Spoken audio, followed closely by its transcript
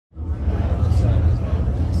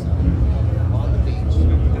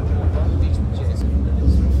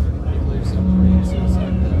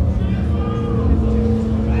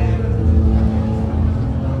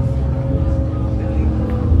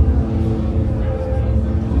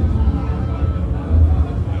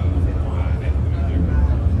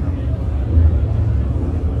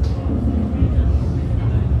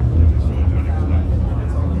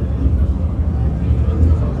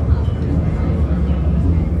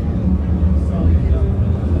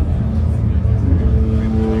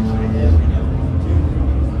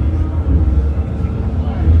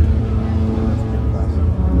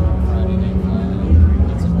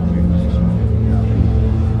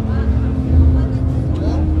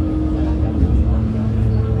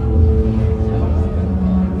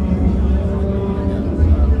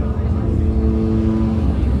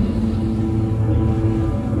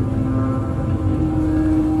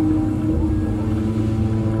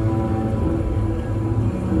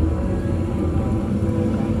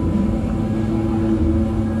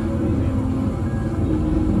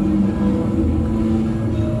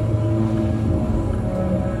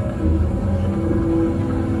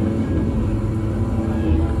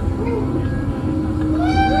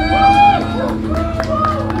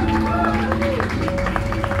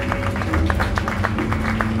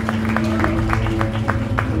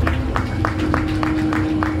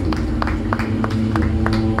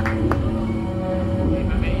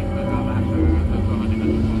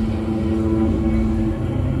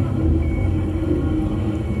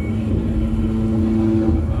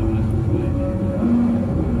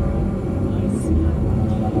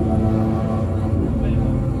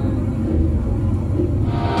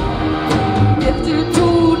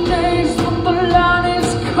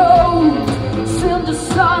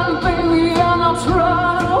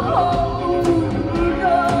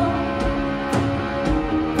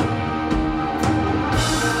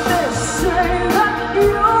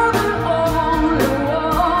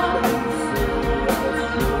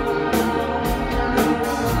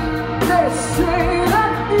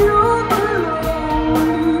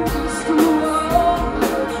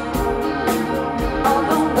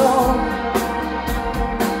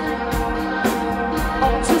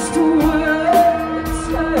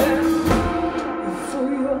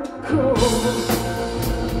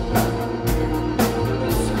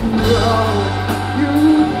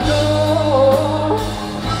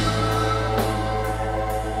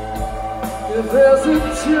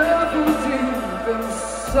devil deep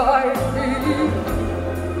inside me,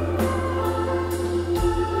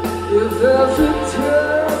 if there's a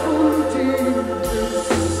devil deep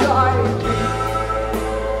inside me,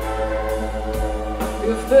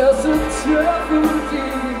 if there's a devil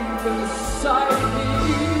deep inside me,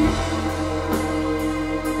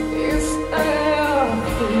 it's there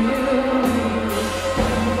for you.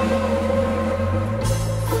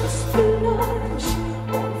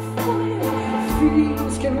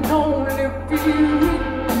 Things can only be renewed.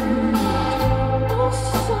 No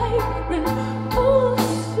siren, no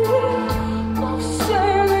sin, no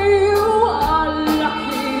saying you are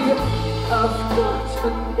lucky. I've got a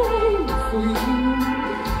name for you.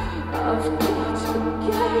 I've got a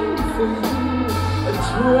game for you. A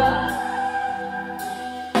trap.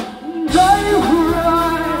 Are you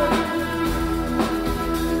right?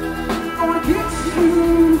 I wanna get you.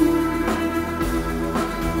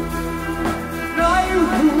 Right,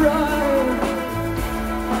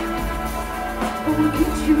 oh,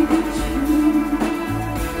 get you.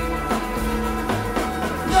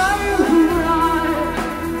 Now you're right.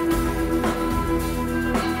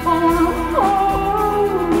 I wanna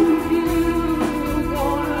hold you.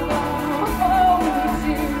 Wanna hold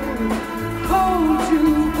you. Hold you.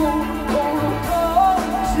 Wanna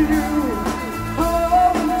hold you.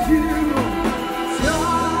 Hold you.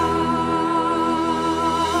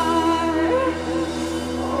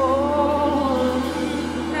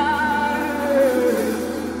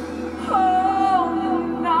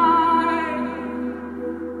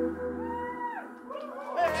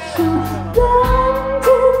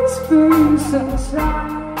 Space and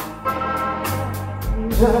time,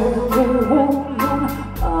 like a woman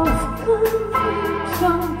of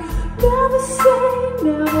conviction. Never say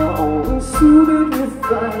never, only soon you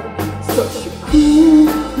find such a cool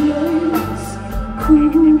place,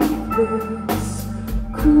 cool place,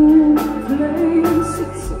 cool place.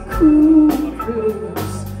 It's a cool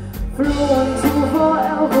place, flowing to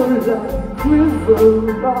forever like river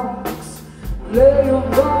rocks. Layer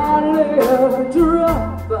by layer, drop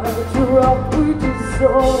by drop, we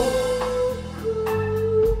dissolve.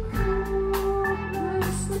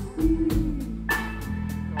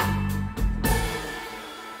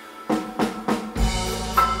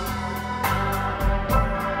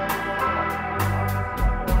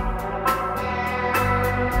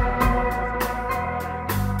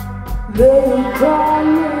 Layer by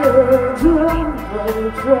layer, drop by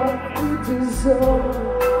drop, we dissolve.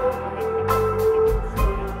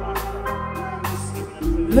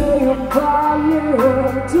 Layer by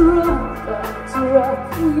layer, drop by drop,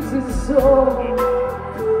 we dissolve.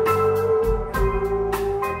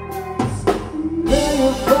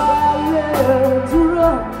 Layer by layer,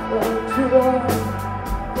 drop by drop.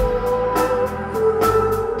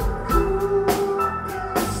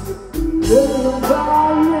 Layer by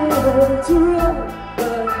layer, drop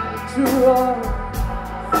by drop.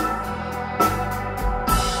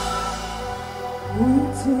 We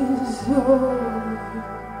dissolve.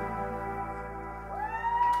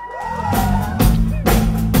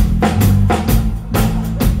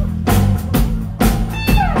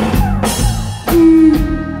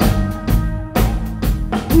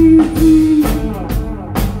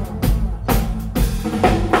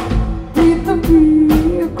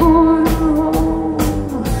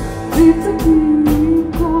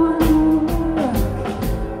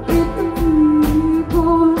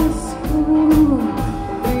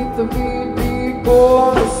 The beat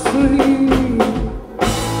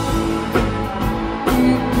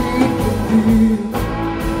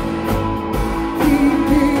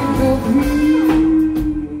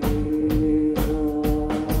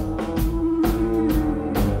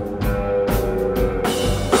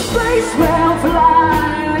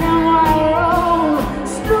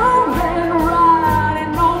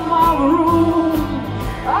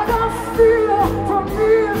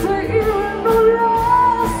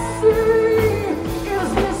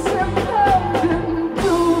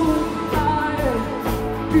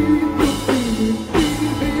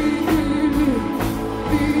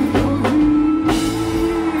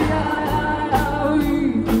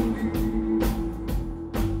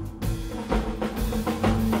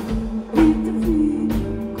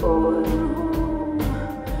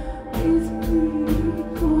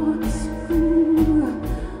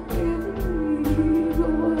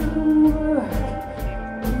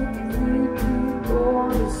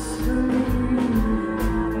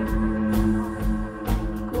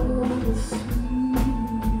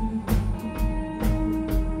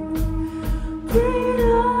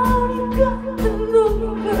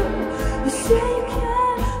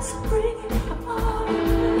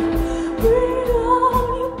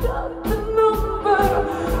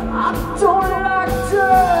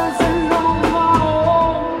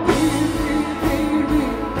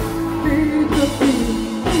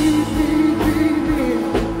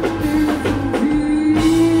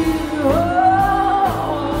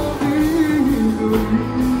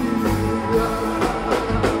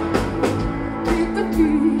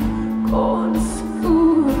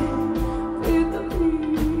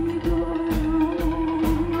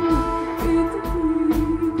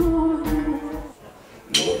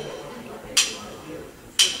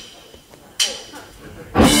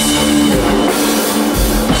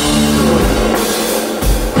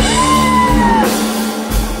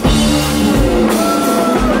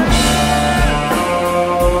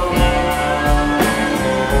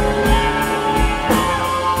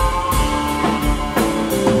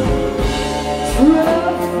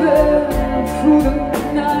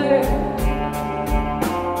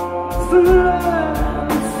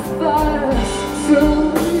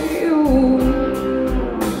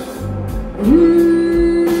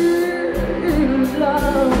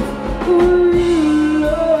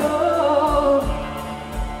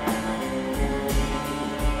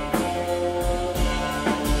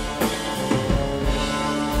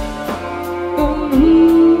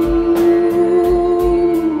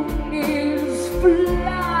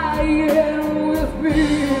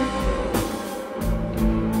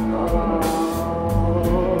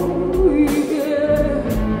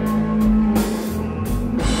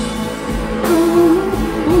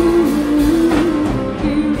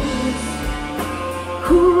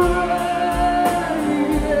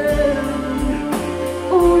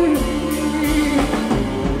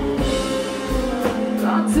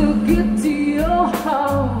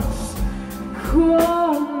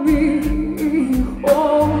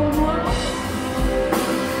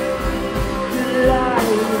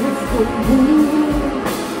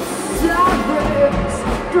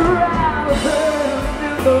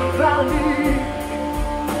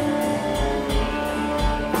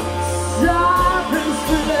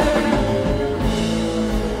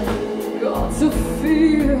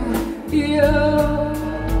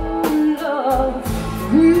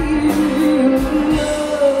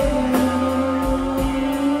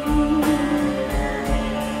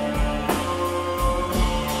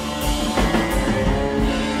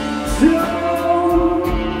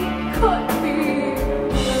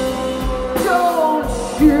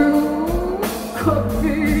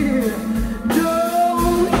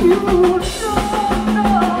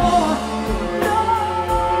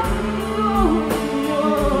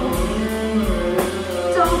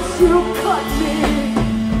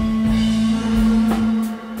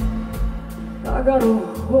I got a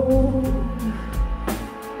hole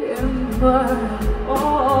in my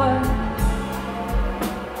heart.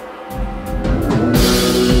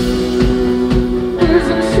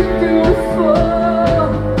 Isn't she beautiful?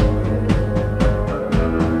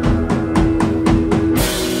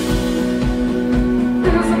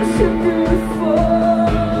 Isn't she beautiful?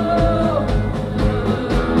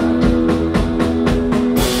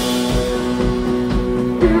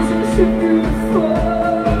 Isn't she beautiful?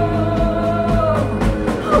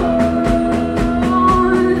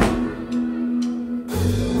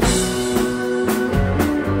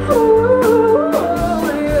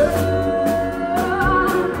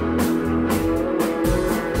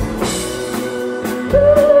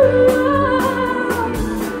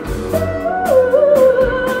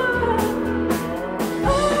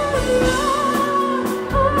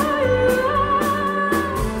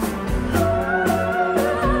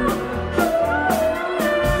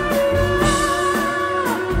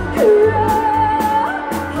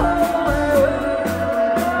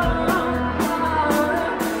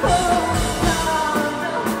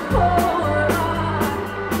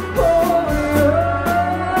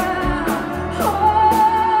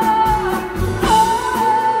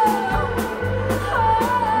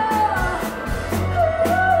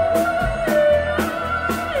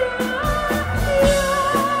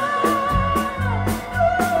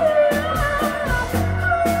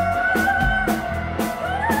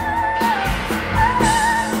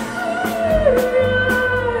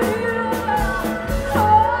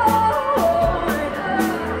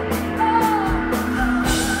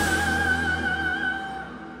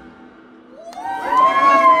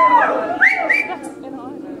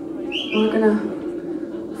 We're gonna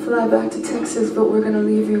fly back to Texas, but we're gonna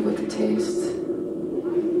leave you with a taste.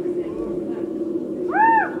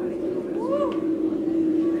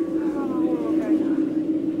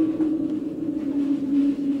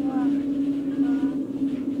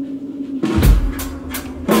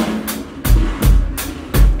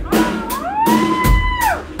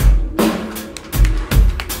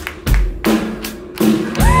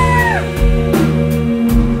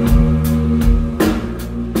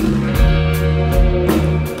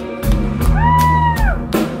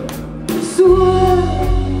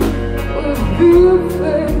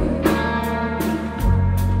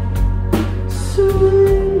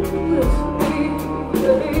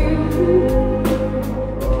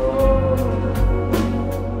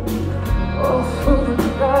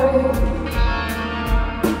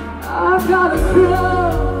 I've got a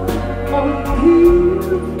club on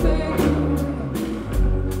Cupid.